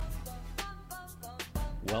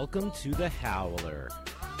Welcome to the Howler,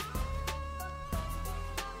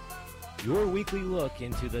 your weekly look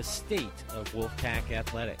into the state of Wolfpack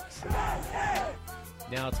athletics.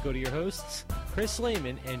 Now let's go to your hosts, Chris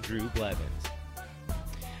Lehman and Drew Blevins.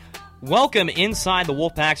 Welcome inside the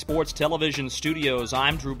Wolfpack Sports Television Studios.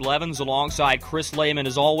 I'm Drew Blevins alongside Chris Lehman.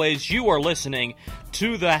 As always, you are listening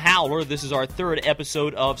to The Howler. This is our third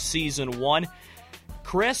episode of Season 1.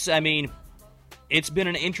 Chris, it's been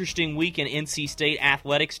an interesting week in NC State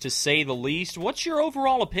athletics, to say the least. What's your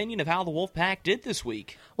overall opinion of how the Wolfpack did this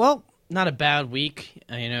week? Well, not a bad week.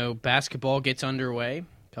 Basketball gets underway.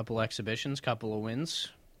 Couple exhibitions, couple of wins.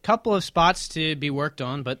 Couple of spots to be worked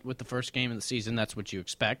on, but with the first game of the season, that's what you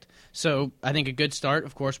expect. So I think a good start,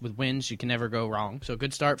 of course, with wins, you can never go wrong. So a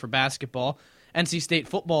good start for basketball. NC State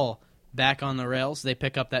football back on the rails. They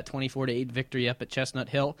pick up that 24-8 victory up at Chestnut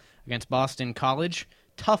Hill against Boston College.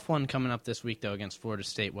 Tough one coming up this week, though, against Florida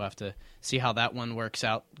State. We'll have to see how that one works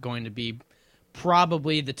out. Going to be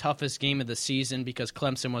probably the toughest game of the season because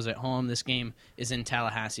Clemson was at home. This game is in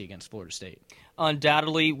Tallahassee against Florida State.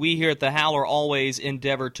 Undoubtedly, we here at the Howler always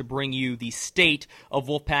endeavor to bring you the state of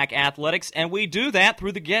Wolfpack athletics, and we do that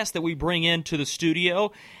through the guests that we bring into the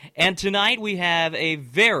studio. And tonight we have a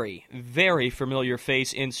very, very familiar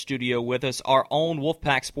face in studio with us, our own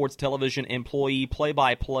Wolfpack Sports Television employee,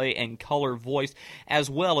 play-by-play and color voice, as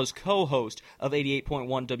well as co-host of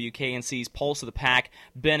 88.1 WKNC's Pulse of the Pack,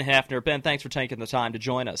 Ben Heffner. Ben, thanks for taking the time to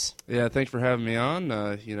join us. Yeah, thanks for having me on.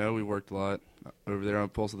 We worked a lot over there on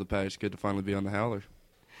Pulse of the Pack. It's good to finally be on the Howler.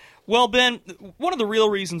 Well, Ben, one of the real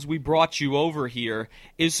reasons we brought you over here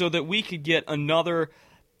is so that we could get another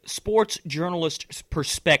sports journalist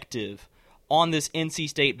perspective on this NC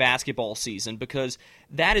State basketball season, because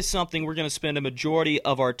that is something we're going to spend a majority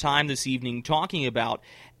of our time this evening talking about.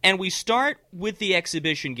 And we start with the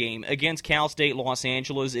exhibition game against Cal State Los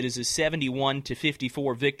Angeles. It is a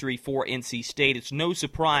 71-54 victory for NC State. It's no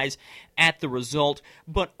surprise at the result.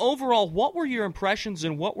 But overall, what were your impressions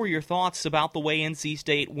and what were your thoughts about the way NC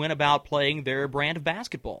State went about playing their brand of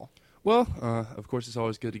basketball? Well, of course, it's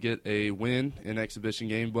always good to get a win in an exhibition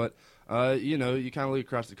game, but, you kind of look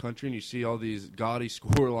across the country and you see all these gaudy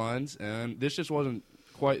score lines, and this just wasn't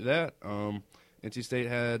quite that. NC State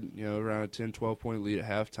had, around a 10, 12-point lead at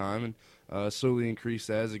halftime and slowly increased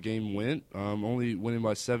as the game went. Only winning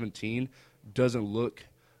by 17 doesn't look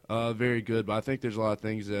very good, but I think there's a lot of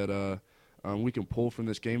things that we can pull from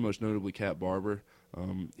this game, most notably Cat Barber.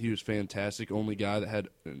 He was fantastic, only guy that had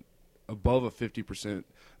above a 50%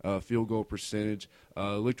 field goal percentage.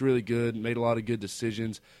 Looked really good, made a lot of good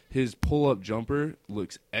decisions. His pull-up jumper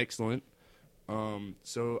looks excellent.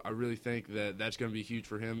 So I really think that that's going to be huge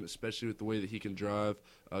for him, especially with the way that he can drive.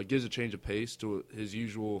 Gives a change of pace to his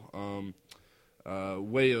usual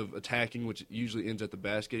way of attacking, which usually ends at the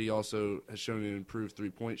basket. He also has shown an improved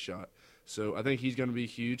three-point shot. So I think he's going to be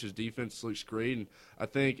huge. His defense looks great, and I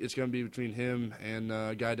think it's going to be between him and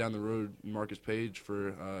a guy down the road, Marcus Page,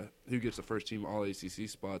 for who gets the first-team All-ACC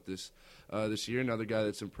spot this year. Another guy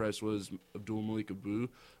that's impressed was Abdul Malik Abu.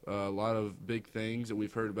 A lot of big things that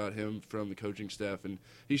we've heard about him from the coaching staff, and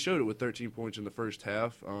he showed it with 13 points in the first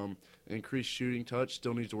half. Increased shooting touch,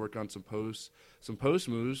 still needs to work on some post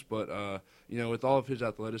moves, but with all of his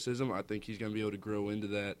athleticism, I think he's going to be able to grow into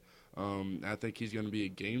that. I think he's going to be a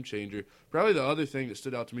game changer. Probably the other thing that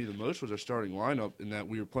stood out to me the most was our starting lineup, in that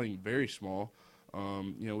we were playing very small.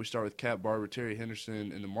 We start with Cat Barber, Terry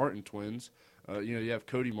Henderson, and the Martin twins. You have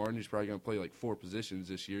Cody Martin, who's probably going to play like 4 positions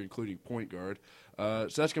this year, including point guard. So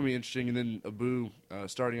that's going to be interesting. And then Abu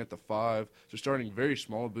starting at the 5. So starting very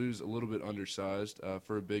small. Abu's a little bit undersized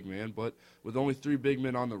for a big man. But with only 3 big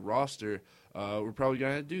men on the roster, we're probably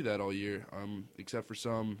going to do that all year, except for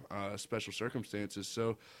some special circumstances.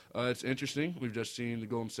 So it's interesting. We've just seen the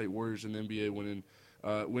Golden State Warriors in the NBA win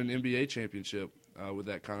NBA championship with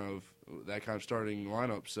that kind of starting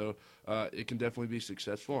lineup. So it can definitely be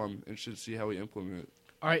successful. I'm interested to see how we implement it.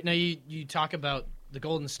 All right, now you talk about the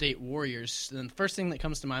Golden State Warriors, and the first thing that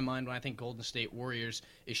comes to my mind when I think Golden State Warriors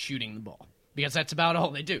is shooting the ball, because that's about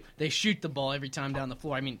all they do. They shoot the ball every time down the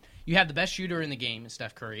floor. I mean, you have the best shooter in the game,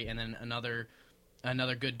 Steph Curry, and then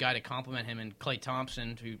another good guy to complement him in Klay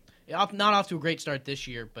Thompson, who not off to a great start this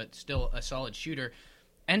year, but still a solid shooter.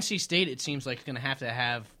 NC State, it seems like, is going to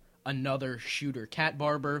have another shooter. Cat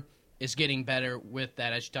Barber is getting better with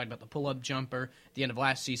that, as you talked about, the pull-up jumper. At the end of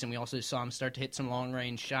last season, we also saw him start to hit some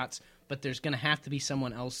long-range shots, but there's going to have to be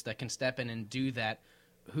someone else that can step in and do that.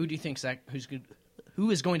 Who do you think who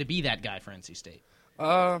is going to be that guy for NC State?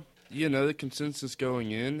 The consensus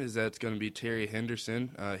going in is that it's going to be Terry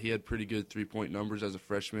Henderson. He had pretty good three-point numbers as a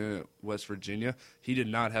freshman at West Virginia. He did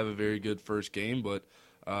not have a very good first game, but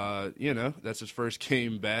That's his first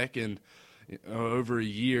game back in over a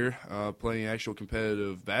year playing actual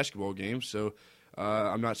competitive basketball games. So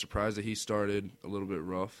I'm not surprised that he started a little bit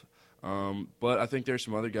rough. But I think there's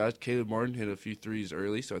some other guys. Caleb Martin hit a few threes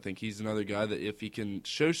early, so I think he's another guy that if he can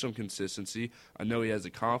show some consistency, I know he has the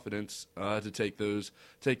confidence to take those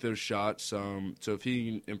shots. So if he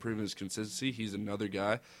can improve his consistency, he's another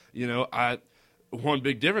guy. One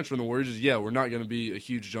big difference from the Warriors is, we're not going to be a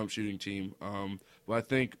huge jump shooting team. But I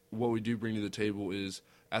think what we do bring to the table is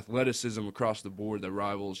athleticism across the board that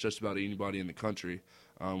rivals just about anybody in the country.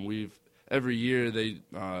 Every year they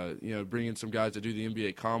bring in some guys that do the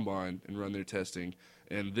NBA Combine and run their testing,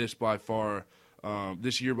 and this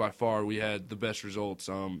year by far we had the best results.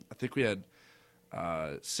 I think we had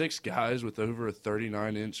 6 guys with over a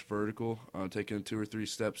 39-inch vertical taking 2 or 3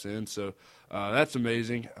 steps in, so that's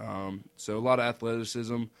amazing. So a lot of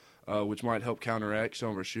athleticism, which might help counteract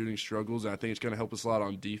some of our shooting struggles, and I think it's going to help us a lot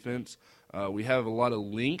on defense. We have a lot of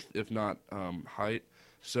length, if not height.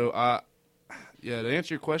 So to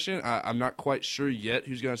answer your question, I'm not quite sure yet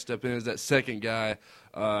who's going to step in as that second guy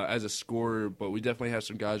as a scorer, but we definitely have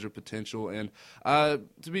some guys with potential. And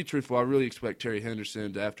to be truthful, I really expect Terry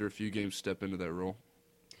Henderson to, after a few games, step into that role.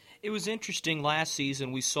 It was interesting last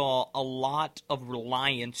season. We saw a lot of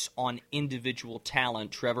reliance on individual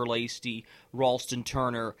talent. Trevor Lacey, Ralston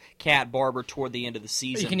Turner, Cat Barber toward the end of the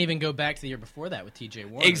season. You can even go back to the year before that with T.J.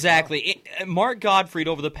 Warren. Exactly. Mark Gottfried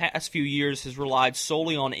over the past few years has relied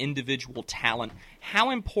solely on individual talent.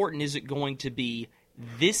 How important is it going to be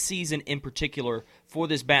this season in particular for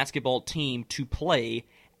this basketball team to play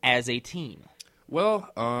as a team?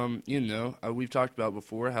 Well, we've talked about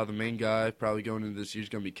before how the main guy probably going into this year is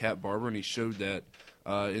going to be Cat Barber, and he showed that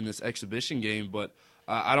in this exhibition game. But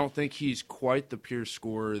I don't think he's quite the pure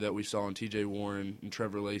scorer that we saw in T.J. Warren and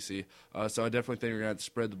Trevor Lacey. So I definitely think we're going to have to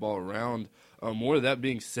spread the ball around. More of that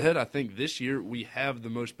being said, I think this year we have the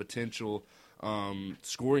most potential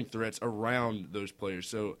scoring threats around those players.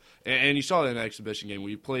 So, and you saw that in the exhibition game.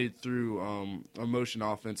 We played through a motion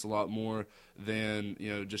offense a lot more than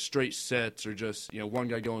just straight sets or just one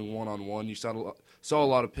guy going one-on-one. You saw a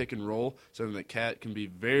lot of pick and roll, something that Cat can be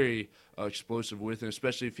very explosive with, and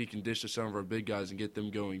especially if he can dish to some of our big guys and get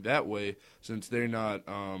them going that way, since they're not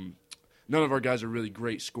none of our guys are really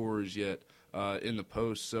great scorers yet in the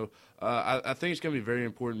post. So I think it's going to be very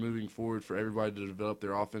important moving forward for everybody to develop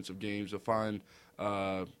their offensive games, to find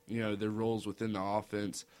their roles within the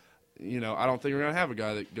offense. I don't think we're going to have a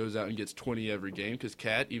guy that goes out and gets 20 every game, because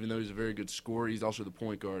Cat, even though he's a very good scorer, he's also the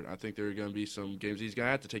point guard. I think there are going to be some games he's going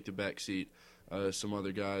to have to take the back seat, some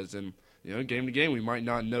other guys. And, game to game, we might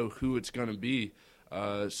not know who it's going to be.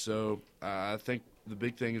 So I think the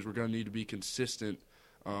big thing is we're going to need to be consistent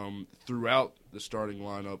throughout the starting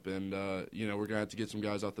lineup. And, we're going to have to get some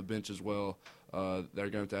guys off the bench as well that are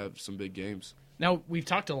going to have some big games. Now, we've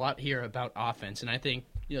talked a lot here about offense, and I think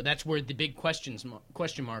that's where the big question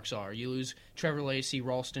marks are. You lose Trevor Lacey,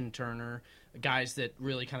 Ralston Turner, guys that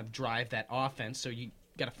really kind of drive that offense, so you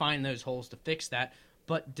got to find those holes to fix that.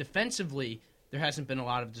 But defensively, there hasn't been a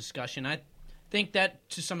lot of discussion. I think that,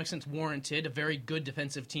 to some extent, warranted. A very good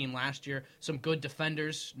defensive team last year, some good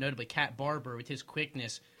defenders, notably Cat Barber with his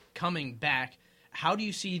quickness coming back. How do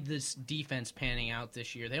you see this defense panning out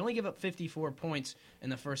this year? They only give up 54 points in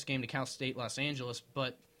the first game to Cal State Los Angeles,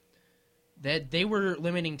 but they were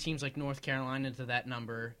limiting teams like North Carolina to that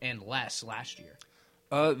number and less last year.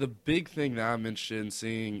 The big thing that I'm interested in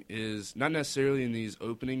seeing is not necessarily in these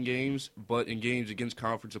opening games, but in games against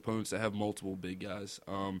conference opponents that have multiple big guys.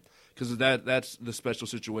 Because that's the special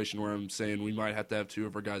situation where I'm saying we might have to have 2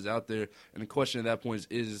 of our guys out there. And the question at that point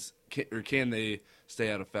is can they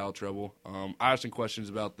stay out of foul trouble? I have some questions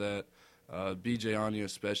about that. B.J. Anya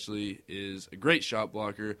especially is a great shot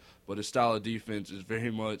blocker, but his style of defense is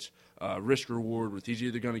very much risk-reward, with he's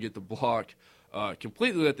either going to get the block,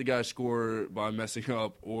 completely let the guy score by messing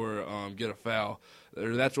up, or get a foul.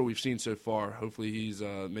 That's what we've seen so far. Hopefully he's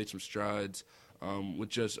made some strides with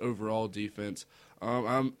just overall defense.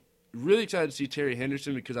 I'm really excited to see Terry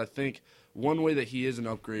Henderson, because I think one way that he is an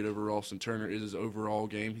upgrade over Ralston Turner is his overall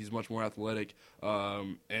game. He's much more athletic.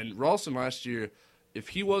 And Ralston last year, if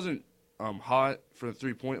he wasn't hot for the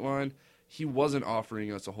three-point line, he wasn't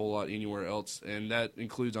offering us a whole lot anywhere else, and that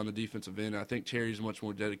includes on the defensive end. I think Terry's a much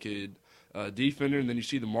more dedicated defender, and then you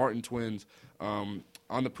see the Martin twins on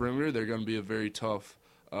the perimeter. They're going to be a very tough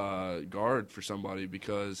guard for somebody,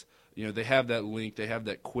 because they have that length, they have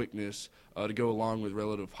that quickness to go along with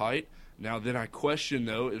relative height. Now then I question,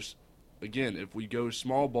 though, again, if we go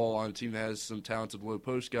small ball on a team that has some talented low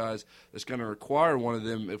post guys, that's going to require one of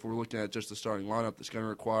them, if we're looking at just the starting lineup, that's going to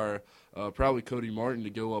require probably Cody Martin to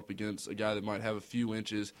go up against a guy that might have a few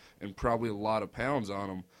inches and probably a lot of pounds on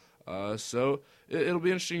him. So it'll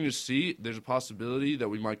be interesting to see. There's a possibility that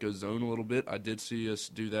we might go zone a little bit. I did see us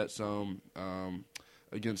do that some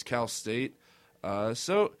against Cal State.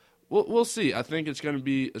 So we'll see. I think it's going to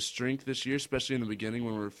be a strength this year, especially in the beginning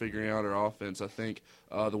when we're figuring out our offense. I think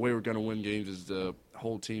the way we're going to win games is to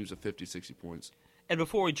hold teams to 50, 60 points. And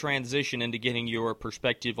before we transition into getting your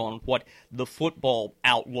perspective on what the football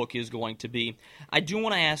outlook is going to be, I do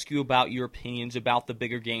want to ask you about your opinions about the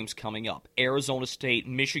bigger games coming up. Arizona State,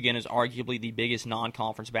 Michigan is arguably the biggest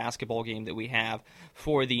non-conference basketball game that we have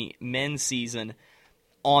for the men's season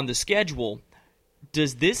on the schedule.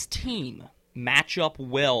 Does this team match up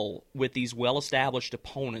well with these well-established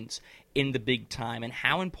opponents in the big time, and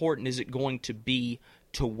how important is it going to be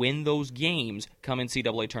to win those games come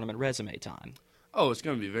NCAA tournament resume time? Oh, it's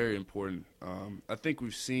going to be very important. I think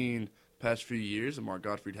we've seen past few years, and Mark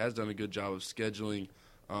Gottfried has done a good job of scheduling,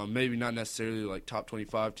 maybe not necessarily like top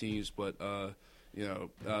 25 teams, but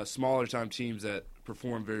smaller time teams that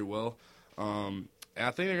perform very well. And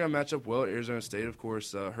I think they're going to match up well at Arizona State. Of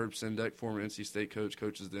course, Herb Sendek, former NC State coach,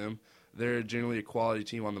 coaches them. They're generally a quality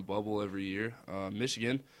team on the bubble every year.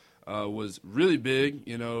 Michigan was really big,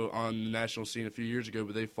 on the national scene a few years ago,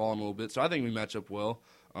 but they've fallen a little bit. So I think we match up well.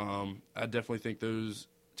 I definitely think those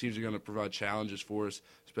teams are going to provide challenges for us,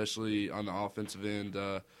 especially on the offensive end.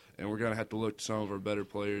 And we're going to have to look to some of our better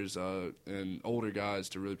players and older guys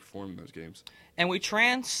to really perform in those games. And we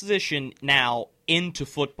transition now into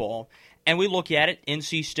football. And we look at it,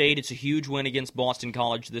 NC State, it's a huge win against Boston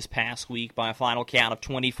College this past week by a final count of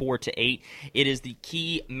 24-8. It is the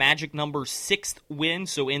key magic number 6th win,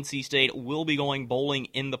 so NC State will be going bowling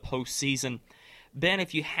in the postseason. Ben,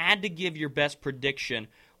 if you had to give your best prediction,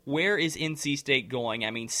 where is NC State going?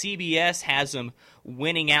 I mean, CBS has them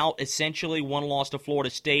winning out, essentially one loss to Florida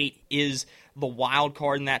State. Is the wild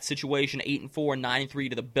card in that situation 8-4 and 9-3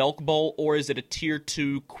 to the Belk Bowl, or is it a Tier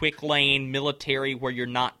 2 quick lane military where you're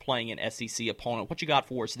not playing an SEC opponent? What you got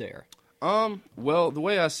for us there? Well, the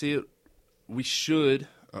way I see it, we should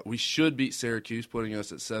beat Syracuse, putting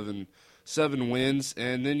us at seven wins,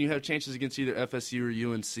 and then you have chances against either FSU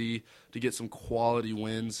or UNC to get some quality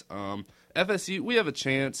wins. FSU, we have a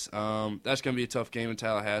chance. That's going to be a tough game in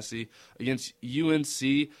Tallahassee. Against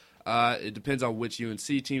UNC, it depends on which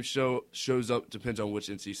UNC team shows up. Depends on which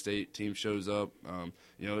NC State team shows up.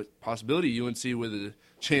 Possibility UNC with a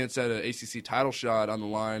chance at an ACC title shot on the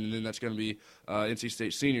line, and then that's going to be NC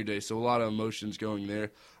State Senior Day. So a lot of emotions going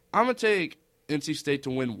there. I'm going to take NC State to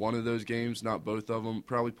win one of those games, not both of them,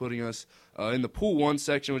 probably putting us in the Pool 1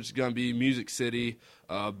 section, which is going to be Music City,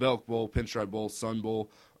 Belk Bowl, Pinstripe Bowl, Sun Bowl.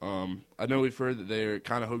 I know we've heard that they're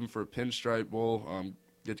kind of hoping for a Pinstripe Bowl,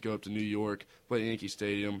 get to go up to New York, play at Yankee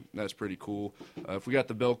Stadium. That's pretty cool. If we got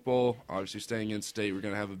the Belk Bowl, obviously staying in state, we're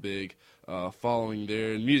going to have a big following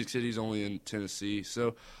there. And Music City's only in Tennessee.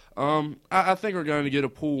 So I think we're going to get a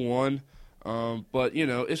Pool 1. But,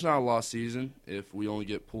 it's not a lost season. If we only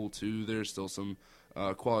get Pool 2, there's still some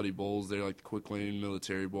quality bowls there, like the Quick Lane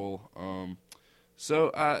Military Bowl.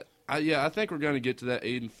 So, I think we're going to get to that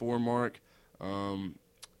 8-4 mark.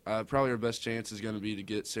 Probably our best chance is going to be to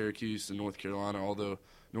get Syracuse and North Carolina, although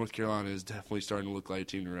North Carolina is definitely starting to look like a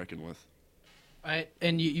team to reckon with. All right,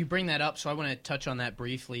 and you bring that up, so I want to touch on that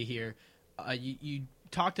briefly here. You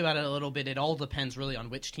talked about it a little bit. It all depends really on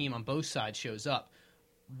which team on both sides shows up.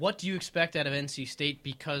 What do you expect out of NC State?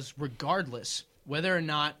 Because regardless, whether or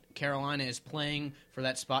not Carolina is playing for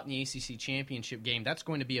that spot in the ACC championship game, that's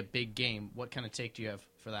going to be a big game. What kind of take do you have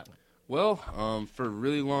for that one? Well, for a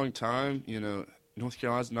really long time, North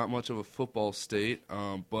Carolina's not much of a football state,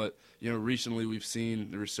 but recently we've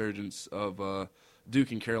seen the resurgence of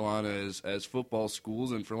Duke and Carolina as football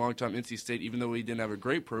schools, and for a long time, NC State, even though we didn't have a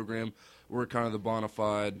great program, we're kind of the bona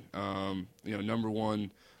fide, number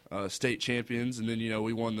one state champions, and then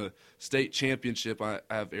we won the state championship. I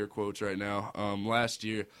have air quotes right now. Last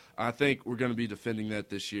year, I think we're going to be defending that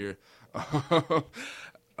this year.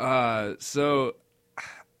 So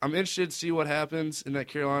I'm interested to see what happens in that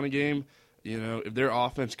Carolina game. If their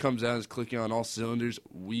offense comes out and is clicking on all cylinders,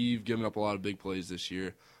 we've given up a lot of big plays this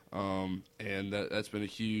year, and that's been a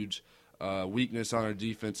huge weakness on our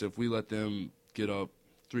defense. If we let them get up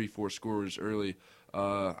 3-4 scores early,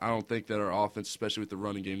 I don't think that our offense, especially with the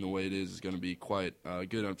running game the way it is going to be quite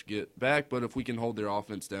good enough to get back. But if we can hold their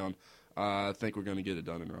offense down, I think we're going to get it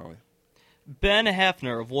done in Raleigh. Ben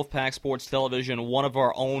Heffner of Wolfpack Sports Television, one of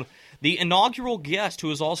our own, the inaugural guest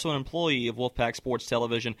who is also an employee of Wolfpack Sports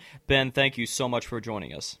Television. Ben, thank you so much for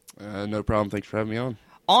joining us. No problem. Thanks for having me on.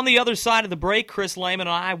 On the other side of the break, Chris Lehman and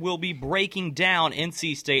I will be breaking down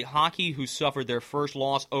NC State hockey, who suffered their first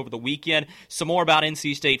loss over the weekend. Some more about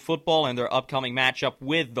NC State football and their upcoming matchup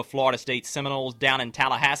with the Florida State Seminoles down in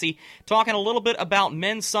Tallahassee. Talking a little bit about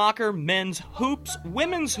men's soccer, men's hoops,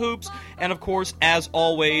 women's hoops, and of course, as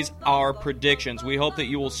always, our predictions. We hope that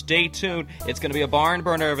you will stay tuned. It's going to be a barn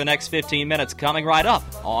burner of the next 15 minutes coming right up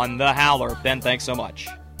on The Howler. Ben, thanks so much.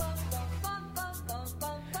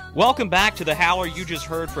 Welcome back to The Howler. You just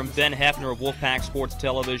heard from Ben Heffner of Wolfpack Sports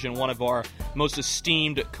Television, one of our most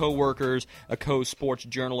esteemed co-workers, a co-sports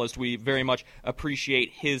journalist. We very much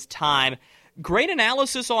appreciate his time. Great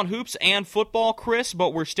analysis on hoops and football, Chris,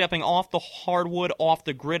 but we're stepping off the hardwood, off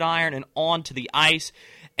the gridiron, and onto the ice,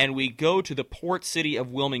 and we go to the port city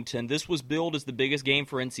of Wilmington. This was billed as the biggest game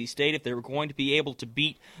for NC State. If they were going to be able to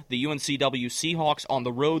beat the UNCW Seahawks on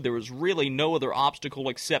the road, there was really no other obstacle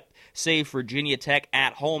except, say, Virginia Tech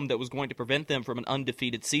at home that was going to prevent them from an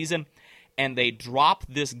undefeated season, and they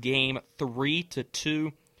dropped this game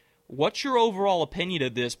 3-2. What's your overall opinion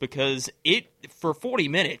of this? Because for 40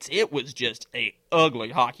 minutes, it was just a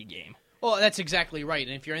ugly hockey game. Well, that's exactly right.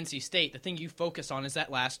 And if you're NC State, the thing you focus on is that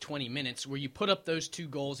last 20 minutes where you put up those 2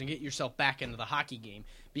 goals and get yourself back into the hockey game.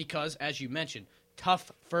 Because, as you mentioned, tough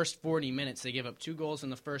first 40 minutes. They give up 2 goals in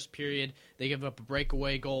the first period. They give up a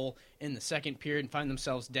breakaway goal in the second period and find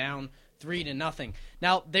themselves down 3-0.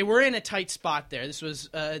 Now, they were in a tight spot there. This was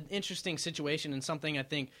an interesting situation, and something I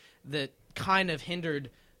think that kind of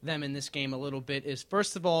hindered them in this game a little bit is,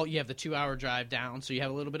 first of all, you have the 2-hour drive down, so you have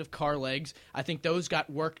a little bit of car legs. I think those got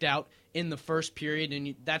worked out in the first period,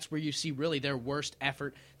 and that's where you see really their worst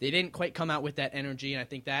effort. They didn't quite come out with that energy, and I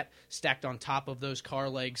think that stacked on top of those car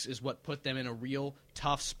legs is what put them in a real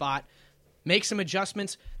tough spot. Make some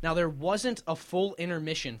adjustments. Now, there wasn't a full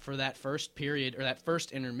intermission for that first period, or that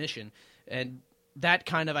first intermission, and that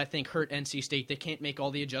kind of, I think, hurt NC State. They can't make all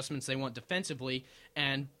the adjustments they want defensively,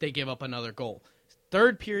 and they give up another goal.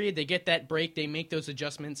 Third period, they get that break, they make those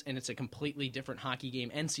adjustments, and it's a completely different hockey game.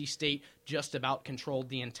 NC State just about controlled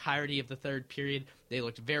the entirety of the third period. They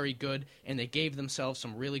looked very good, and they gave themselves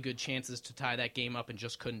some really good chances to tie that game up and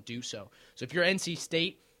just couldn't do so. So if you're NC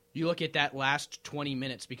State, you look at that last 20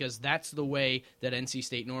 minutes because that's the way that NC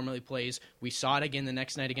State normally plays. We saw it again the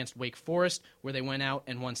next night against Wake Forest where they went out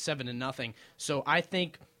and won 7-0. So I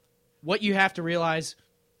think what you have to realize,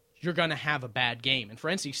 you're going to have a bad game. And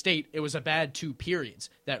for NC State, it was a bad 2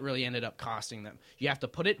 periods that really ended up costing them. You have to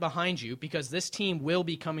put it behind you because this team will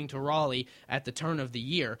be coming to Raleigh at the turn of the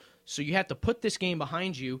year. So you have to put this game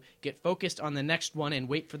behind you, get focused on the next one, and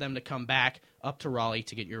wait for them to come back up to Raleigh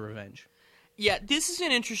to get your revenge. Yeah, this is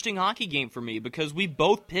an interesting hockey game for me because we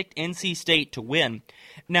both picked NC State to win.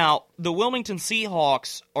 Now, the Wilmington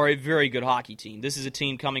Seahawks are a very good hockey team. This is a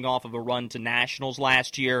team coming off of a run to nationals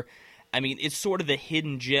last year. I mean, it's sort of the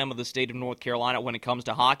hidden gem of the state of North Carolina when it comes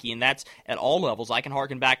to hockey, and that's at all levels. I can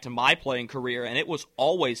harken back to my playing career, and it was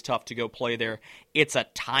always tough to go play there. It's a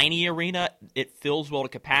tiny arena. It fills well to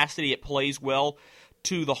capacity. It plays well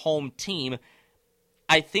to the home team.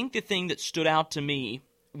 I think the thing that stood out to me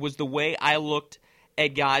was the way I looked at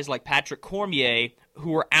guys like Patrick Cormier,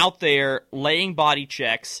 who were out there laying body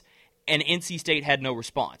checks, and NC State had no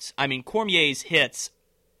response. I mean, Cormier's hits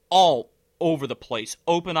all over the place.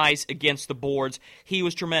 Open ice against the boards. He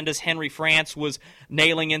was tremendous. Henry France was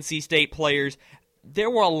nailing NC State players. There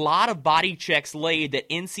were a lot of body checks laid that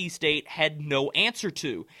NC State had no answer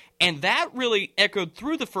to. And that really echoed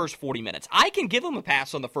through the first 40 minutes. I can give him a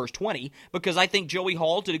pass on the first 20 because I think Joey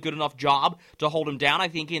Hall did a good enough job to hold him down. I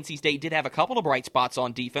think NC State did have a couple of bright spots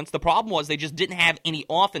on defense. The problem was they just didn't have any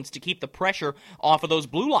offense to keep the pressure off of those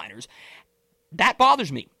blue liners. That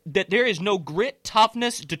bothers me, that there is no grit,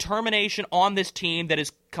 toughness, determination on this team that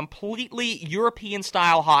is completely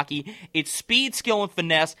European-style hockey. It's speed, skill, and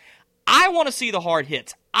finesse. I want to see the hard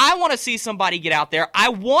hits. I want to see somebody get out there. I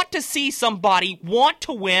want to see somebody want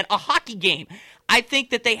to win a hockey game. I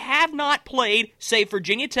think that they have not played, say,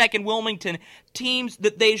 Virginia Tech and Wilmington, teams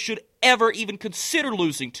that they should ever even consider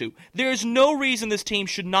losing to. There is no reason this team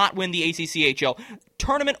should not win the ACCHL,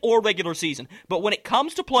 tournament or regular season. But when it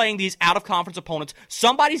comes to playing these out-of-conference opponents,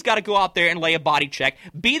 somebody's got to go out there and lay a body check,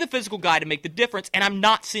 be the physical guy to make the difference, and I'm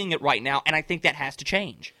not seeing it right now, and I think that has to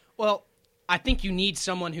change. Well, I think you need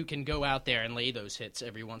someone who can go out there and lay those hits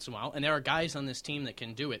every once in a while, and there are guys on this team that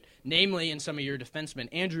can do it, namely in some of your defensemen.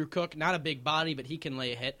 Andrew Cook, not a big body, but he can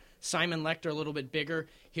lay a hit. Simon Lecter, a little bit bigger.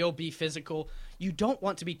 He'll be physical. You don't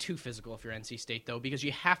want to be too physical if you're NC State, though, because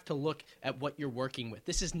you have to look at what you're working with.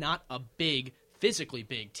 This is not a big, physically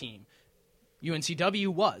big team. UNCW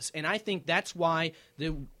was, and I think that's why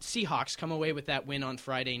the Seahawks come away with that win on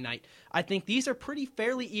Friday night. I think these are pretty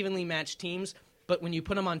fairly evenly matched teams, but when you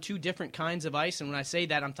put them on two different kinds of ice, and when I say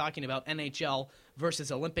that, I'm talking about NHL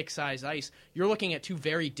versus Olympic-size ice, you're looking at two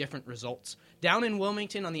very different results. Down in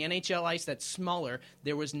Wilmington on the NHL ice that's smaller,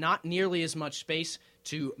 there was not nearly as much space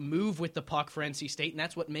to move with the puck for NC State, and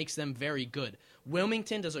that's what makes them very good.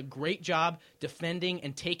 Wilmington does a great job defending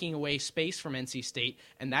and taking away space from NC State,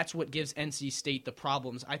 and that's what gives NC State the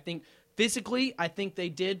problems. I think physically, I think they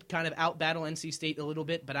did kind of outbattle NC State a little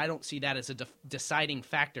bit, but I don't see that as a deciding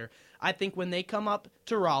factor. I think when they come up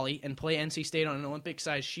to Raleigh and play NC State on an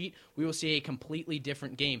Olympic-sized sheet, we will see a completely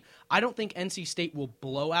different game. I don't think NC State will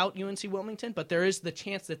blow out UNC Wilmington, but there is the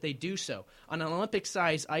chance that they do so. On an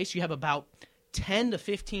Olympic-sized ice, you have about 10 to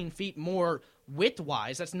 15 feet more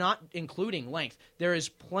width-wise. That's not including length. There is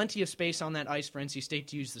plenty of space on that ice for NC State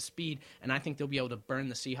to use the speed, and I think they'll be able to burn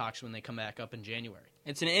the Seahawks when they come back up in January.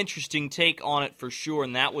 It's an interesting take on it for sure,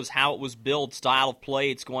 and that was how it was built, style of play.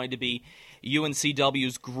 It's going to be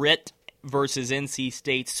UNCW's grit versus NC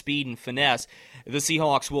State's speed and finesse. The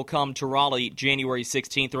Seahawks will come to Raleigh January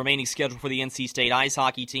 16th. The remaining schedule for the NC State ice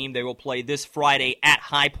hockey team, they will play this Friday at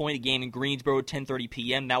High Point, a game in Greensboro, 10:30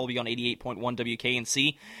 p.m. That will be on 88.1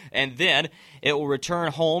 WKNC. And then it will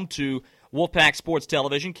return home to Wolfpack Sports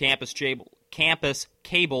Television, Campus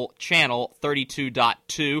Cable Channel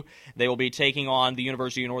 32.2. They will be taking on the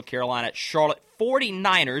University of North Carolina at Charlotte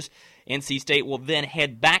 49ers. NC State will then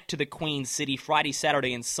head back to the Queen City Friday,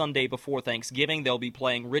 Saturday, and Sunday before Thanksgiving. They'll be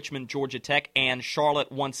playing Richmond, Georgia Tech, and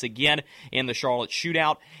Charlotte once again in the Charlotte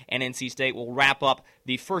Shootout. And NC State will wrap up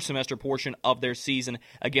the first semester portion of their season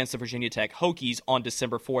against the Virginia Tech Hokies on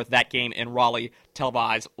December 4th. That game in Raleigh,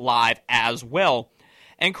 televised live as well.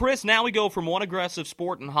 And Chris, now we go from one aggressive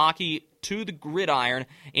sport in hockey to the gridiron.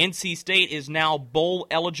 NC State is now bowl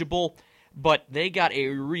eligible, but they got a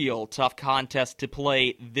real tough contest to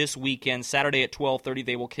play this weekend. Saturday at 12:30,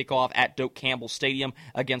 they will kick off at Doak Campbell Stadium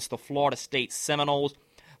against the Florida State Seminoles.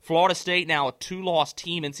 Florida State now a 2-loss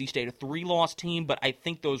team, NC State a 3-loss team, but I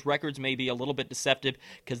think those records may be a little bit deceptive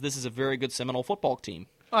because this is a very good Seminole football team.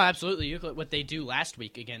 Oh, absolutely. You look at what they do last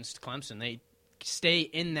week against Clemson. They stay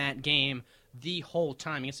in that game the whole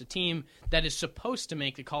time against a team that is supposed to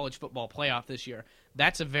make the college football playoff this year.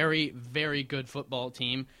 That's a very, very good football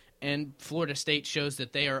team. And Florida State shows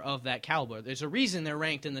that they are of that caliber. There's a reason they're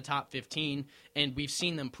ranked in the top 15, and we've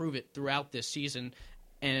seen them prove it throughout this season.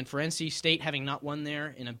 And for NC State, having not won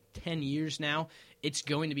there in 10 years now, it's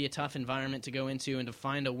going to be a tough environment to go into and to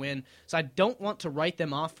find a win. So I don't want to write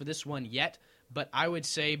them off for this one yet, but I would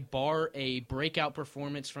say bar a breakout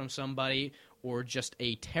performance from somebody or just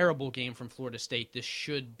a terrible game from Florida State, this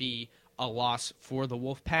should be a loss for the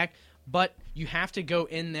Wolfpack. But you have to go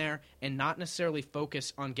in there and not necessarily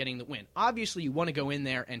focus on getting the win. Obviously, you want to go in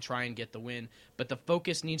there and try and get the win, but the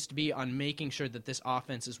focus needs to be on making sure that this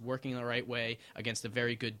offense is working the right way against a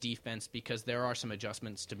very good defense because there are some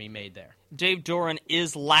adjustments to be made there. Dave Doran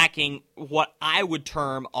is lacking what I would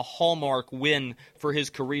term a hallmark win for his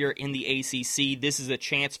career in the ACC. This is a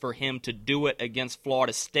chance for him to do it against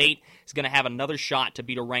Florida State. He's going to have another shot to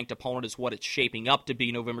beat a ranked opponent is what it's shaping up to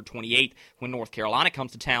be November 28th when North Carolina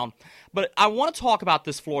comes to town. But I want to talk about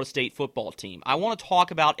this Florida State football team. I want to talk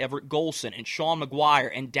about Everett Golson and Sean McGuire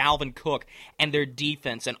and Dalvin Cook and their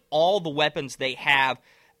defense and all the weapons they have.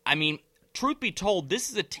 I mean, truth be told, this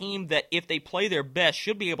is a team that, if they play their best,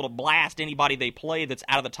 should be able to blast anybody they play that's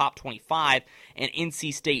out of the top 25, and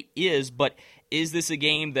NC State is. But is this a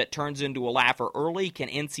game that turns into a laugher early? Can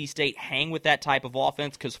NC State hang with that type of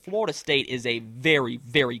offense? Because Florida State is a very,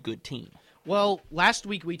 very good team. Well, last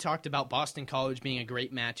week we talked about Boston College being a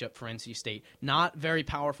great matchup for NC State. Not very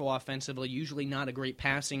powerful offensively, usually not a great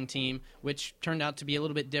passing team, which turned out to be a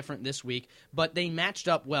little bit different this week, but they matched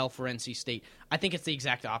up well for NC State. I think it's the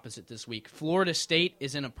exact opposite this week. Florida State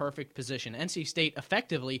is in a perfect position. NC State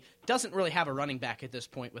effectively doesn't really have a running back at this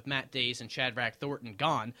point with Matt Days and Shadrack Thornton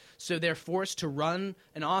gone, so they're forced to run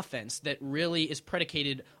an offense that really is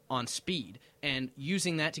predicated on speed and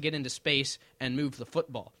using that to get into space and move the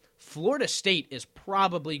football. Florida State is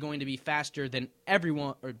probably going to be faster than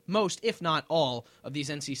everyone, or most, if not all, of these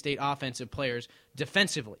NC State offensive players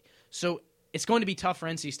defensively. So it's going to be tough for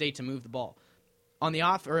NC State to move the ball. On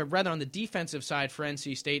the defensive side for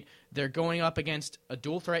NC State, they're going up against a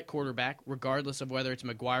dual-threat quarterback, regardless of whether it's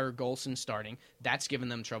McGuire or Golson starting. That's given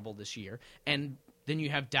them trouble this year. And then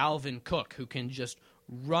you have Dalvin Cook, who can just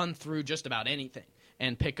run through just about anything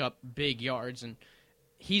and pick up big yards. And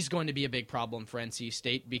he's going to be a big problem for NC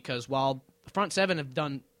State because while the front seven have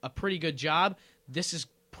done a pretty good job, this is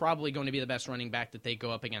probably going to be the best running back that they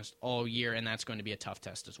go up against all year, and that's going to be a tough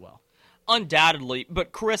test as well. Undoubtedly.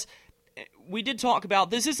 But, Chris, we did talk about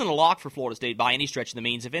this isn't a lock for Florida State by any stretch of the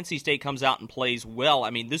means. If NC State comes out and plays well, I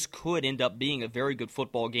mean, this could end up being a very good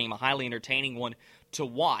football game, a highly entertaining one to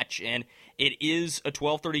watch. And it is a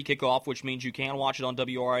 12:30 kickoff, which means you can watch it on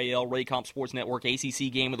WRAL, Raycom Sports Network,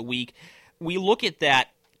 ACC Game of the Week. We look at that.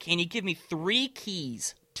 Can you give me 3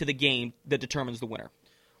 keys to the game that determines the winner?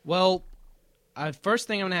 Well, first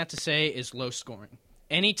thing I'm going to have to say is low scoring.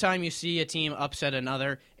 Anytime you see a team upset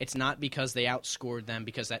another, it's not because they outscored them,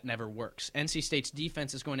 because that never works. NC State's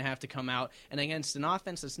defense is going to have to come out, and against an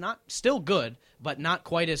offense that's not still good, but not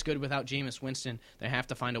quite as good without Jameis Winston, they have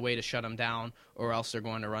to find a way to shut them down, or else they're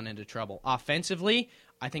going to run into trouble. Offensively,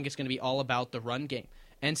 I think it's going to be all about the run game.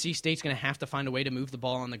 NC State's going to have to find a way to move the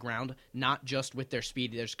ball on the ground, not just with their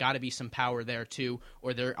speed. There's got to be some power there, too,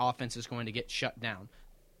 or their offense is going to get shut down.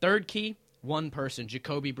 Third key, one person,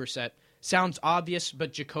 Jacoby Brissett. Sounds obvious,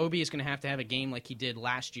 but Jacoby is going to have a game like he did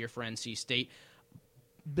last year for NC State,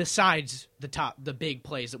 besides the big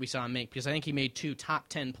plays that we saw him make, because I think he made 2 top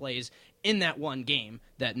 10 plays in that one game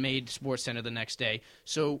that made SportsCenter the next day.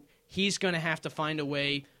 So he's going to have to find a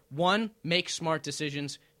way, 1, make smart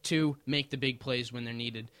decisions, 2, make the big plays when they're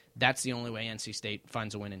needed. That's the only way NC State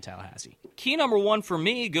finds a win in Tallahassee. Key number 1 for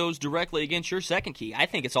me goes directly against your second key. I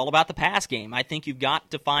think it's all about the pass game. I think you've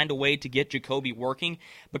got to find a way to get Jacoby working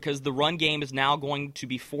because the run game is now going to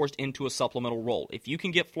be forced into a supplemental role. If you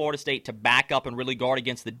can get Florida State to back up and really guard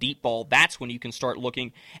against the deep ball, that's when you can start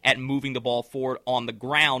looking at moving the ball forward on the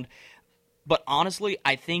ground. But honestly,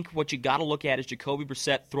 I think what you got to look at is Jacoby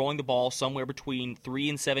Brissett throwing the ball somewhere between 3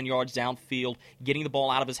 and 7 yards downfield, getting the ball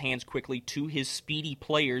out of his hands quickly to his speedy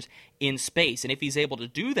players in space. And if he's able to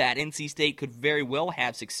do that, NC State could very well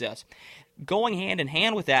have success. Going hand in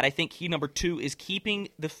hand with that, I think key number 2 is keeping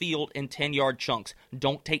the field in 10-yard chunks.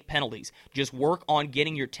 Don't take penalties. Just work on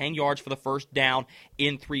getting your 10 yards for the first down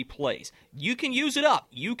in 3 plays. You can use it up.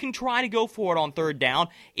 You can try to go for it on 3rd down.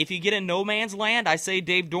 If you get in no man's land, I say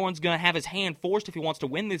Dave Doran's going to have his hand forced if he wants to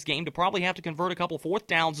win this game to probably have to convert a couple 4th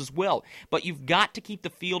downs as well. But you've got to keep the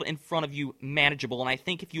field in front of you manageable. And I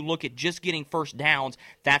think if you look at just getting first downs,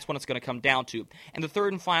 that's when it's going to come down to. And the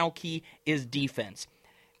 3rd and final key is defense.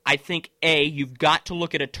 I think, A, you've got to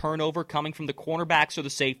look at a turnover coming from the cornerbacks or the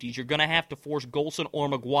safeties. You're going to have to force Golson or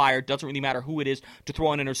McGuire, doesn't really matter who it is, to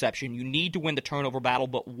throw an interception. You need to win the turnover battle,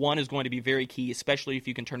 but 1 is going to be very key, especially if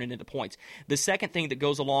you can turn it into points. The second thing that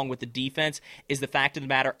goes along with the defense is the fact of the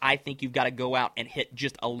matter, I think you've got to go out and hit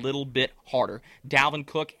just a little bit harder. Dalvin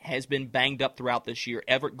Cook has been banged up throughout this year.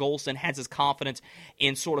 Everett Golson has his confidence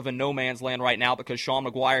in sort of a no man's land right now because Sean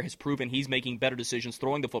McGuire has proven he's making better decisions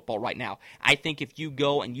throwing the football right now. I think if you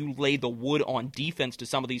go and you lay the wood on defense to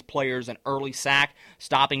some of these players, an early sack,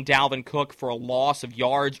 stopping Dalvin Cook for a loss of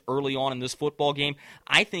yards early on in this football game,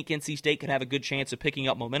 I think NC State could have a good chance of picking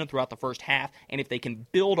up momentum throughout the first half, and if they can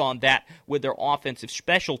build on that with their offensive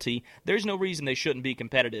specialty, there's no reason they shouldn't be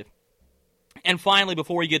competitive. And finally,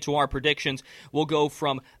 before we get to our predictions, we'll go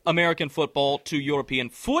from American football to European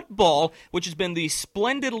football, which has been the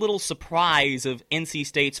splendid little surprise of NC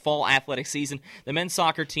State's fall athletic season. The men's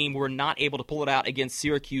soccer team were not able to pull it out against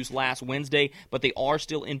Syracuse last Wednesday, but they are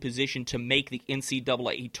still in position to make the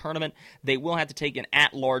NCAA tournament. They will have to take an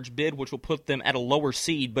at-large bid, which will put them at a lower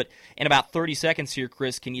seed. But in about 30 seconds here,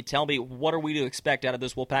 Chris, can you tell me what are we to expect out of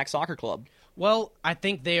this Wolfpack Soccer Club? Well, I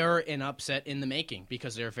think they are an upset in the making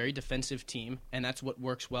because they're a very defensive team, and that's what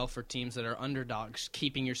works well for teams that are underdogs,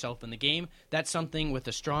 keeping yourself in the game. That's something with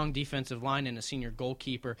a strong defensive line and a senior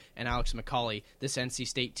goalkeeper and Alex McCauley this NC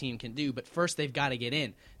State team can do. But first, they've got to get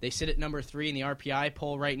in. They sit at number 3 in the RPI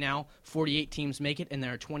poll right now. 48 teams make it, and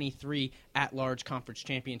there are 23 at-large conference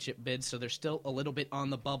championship bids, so they're still a little bit on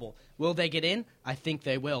the bubble. Will they get in? I think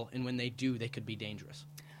they will, and when they do, they could be dangerous.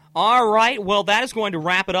 All right, well, that is going to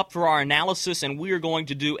wrap it up for our analysis, and we are going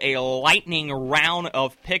to do a lightning round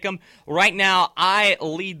of Pick'em. Right now, I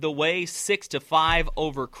lead the way 6-5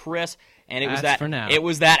 over Chris, and it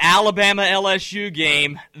was that Alabama LSU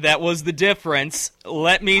game that was the difference.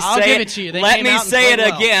 Let me say it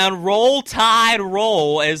again. Roll Tide,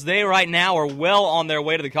 roll, as they right now are well on their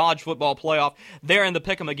way to the college football playoff. They're in the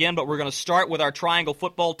Pick'em again, but we're going to start with our triangle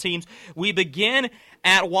football teams. We begin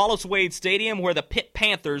at Wallace Wade Stadium, where the Pitt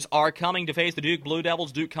Panthers are coming to face the Duke Blue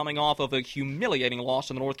Devils. Duke coming off of a humiliating loss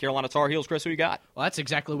to the North Carolina Tar Heels. Chris, who you got? Well, that's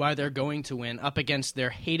exactly why they're going to win. Up against their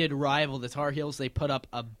hated rival, the Tar Heels, they put up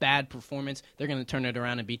a bad performance. They're going to turn it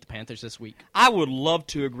around and beat the Panthers this week. I would love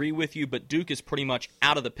to agree with you, but Duke is pretty much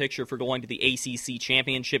out of the picture for going to the ACC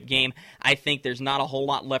championship game. I think there's not a whole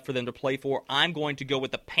lot left for them to play for. I'm going to go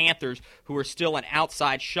with the Panthers, who are still an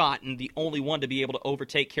outside shot and the only one to be able to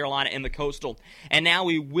overtake Carolina in the Coastal. And now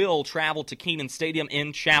we will travel to Kenan Stadium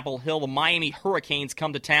in Chapel Hill. The Miami Hurricanes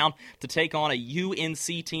come to town to take on a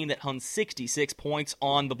UNC team that hung 66 points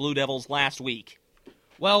on the Blue Devils last week.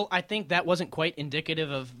 Well, I think that wasn't quite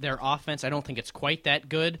indicative of their offense. I don't think it's quite that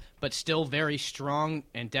good, but still very strong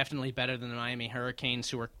and definitely better than the Miami Hurricanes,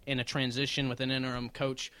 who are in a transition with an interim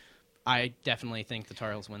coach. I definitely think the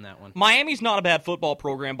Tar Heels win that one. Miami's not a bad football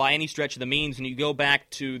program by any stretch of the means, and you go back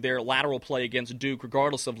to their lateral play against Duke,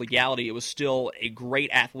 regardless of legality, it was still a great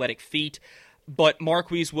athletic feat. But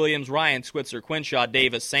Marquise Williams, Ryan Switzer, Quinshaw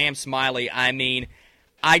Davis, Sam Smiley,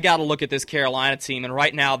 I got to look at this Carolina team, and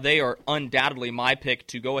right now they are undoubtedly my pick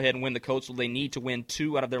to go ahead and win the Coastal. They need to win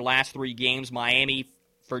 2 out of their last 3 games, Miami,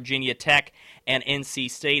 Virginia Tech, and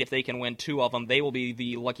NC State. If they can win 2 of them, they will be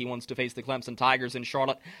the lucky ones to face the Clemson Tigers in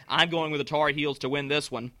Charlotte. I'm going with the Tar Heels to win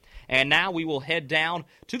this one. And now we will head down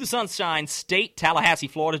to the Sunshine State, Tallahassee,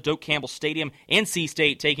 Florida, Doak Campbell Stadium, NC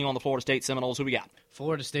State taking on the Florida State Seminoles. Who we got?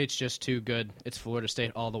 Florida State's just too good. It's Florida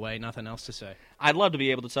State all the way. Nothing else to say. I'd love to be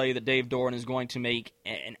able to tell you that Dave Doran is going to make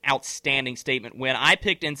an outstanding statement win. I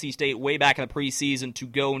picked NC State way back in the preseason to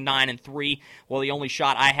go 9-3. Well, the only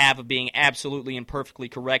shot I have of being absolutely and perfectly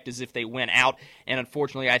correct is if they win out. And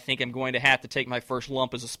unfortunately, I think I'm going to have to take my first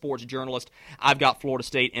lump as a sports journalist. I've got Florida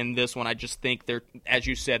State in this one. I just think they're, as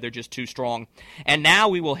you said, they're just too strong. And now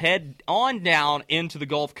we will head on down into the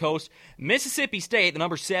Gulf Coast. Mississippi State, the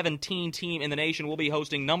number 17 team in the nation, will be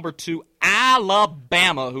hosting number 2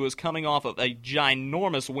 Alabama, who is coming off of a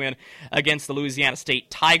ginormous win against the Louisiana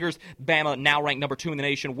State Tigers. Bama now ranked number 2 in the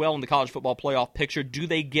nation, well in the college football playoff picture. Do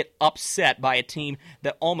they get upset by a team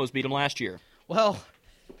that almost beat them last year? Well,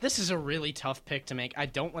 this is a really tough pick to make. I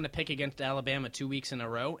don't want to pick against Alabama 2 weeks in a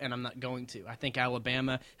row, and I'm not going to. I think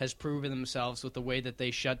Alabama has proven themselves with the way that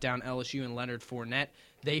they shut down LSU and Leonard Fournette.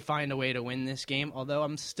 They find a way to win this game, although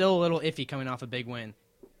I'm still a little iffy coming off a big win.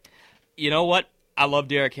 You know what? I love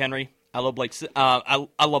Derrick Henry. I love Blake. I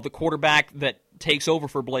love the quarterback that takes over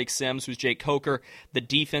for Blake Sims, who's Jake Coker. The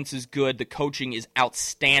defense is good. The coaching is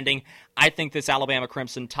outstanding. I think this Alabama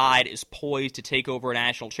Crimson Tide is poised to take over a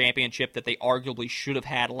national championship that they arguably should have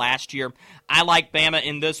had last year. I like Bama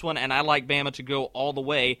in this one, and I like Bama to go all the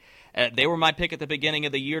way. They were my pick at the beginning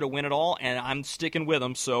of the year to win it all, and I'm sticking with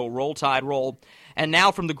them, so roll Tide, roll. And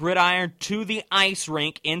now from the gridiron to the ice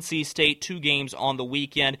rink, NC State, 2 games on the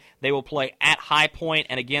weekend. They will play at High Point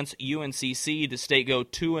and against UNCC. The State go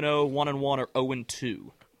 2-0, 1-1, or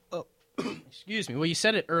 0-2. Oh, excuse me. Well, you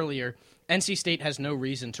said it earlier. NC State has no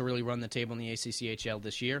reason to really run the table in the ACCHL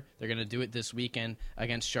this year. They're going to do it this weekend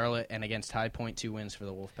against Charlotte and against High Point. 2 wins for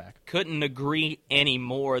the Wolfpack. Couldn't agree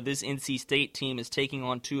anymore. This NC State team is taking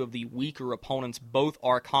on 2 of the weaker opponents. Both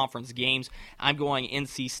are conference games. I'm going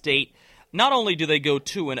NC State. Not only do they go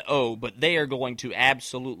 2-0, but they are going to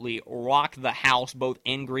absolutely rock the house both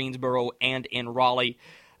in Greensboro and in Raleigh.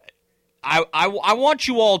 I want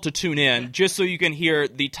you all to tune in just so you can hear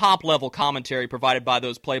the top-level commentary provided by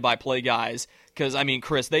those play-by-play guys. Because,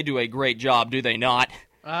 Chris, they do a great job, do they not?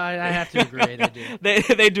 I have to agree, they do.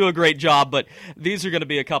 They do a great job, but these are going to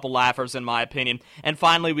be a couple laughers in my opinion. And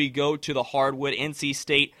finally, we go to the hardwood. NC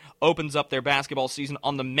State opens up their basketball season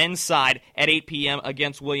on the men's side at 8 p.m.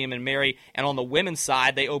 against William and Mary. And on the women's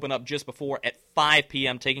side, they open up just before at 5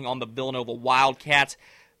 p.m. taking on the Villanova Wildcats.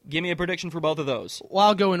 Give me a prediction for both of those. Well,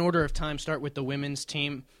 I'll go in order of time. Start with the women's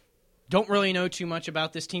team. Don't really know too much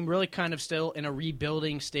about this team. Really kind of still in a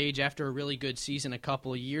rebuilding stage after a really good season a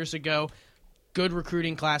couple of years ago. Good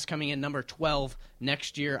recruiting class coming in number 12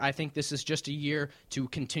 next year. I think this is just a year to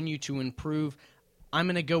continue to improve. I'm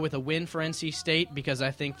going to go with a win for NC State because I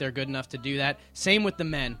think they're good enough to do that. Same with the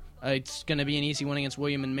men. It's going to be an easy one against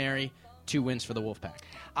William and Mary. 2 wins for the Wolfpack.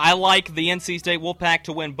 I like the NC State Wolfpack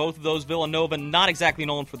to win both of those. Villanova, not exactly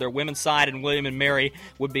known for their women's side, and William and Mary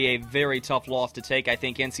would be a very tough loss to take. I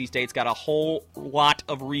think NC State's got a whole lot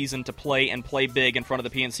of reason to play and play big in front of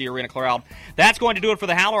the PNC Arena crowd. That's going to do it for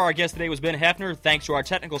the Howler. Our guest today was Ben Heffner. Thanks to our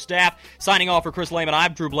technical staff. Signing off for Chris Lehman,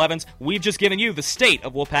 I'm Drew Blevins. We've just given you the state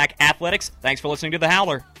of Wolfpack athletics. Thanks for listening to the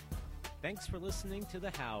Howler. Thanks for listening to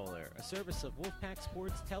The Howler, a service of Wolfpack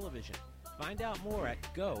Sports Television. Find out more at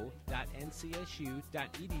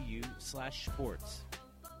go.ncsu.edu/sports.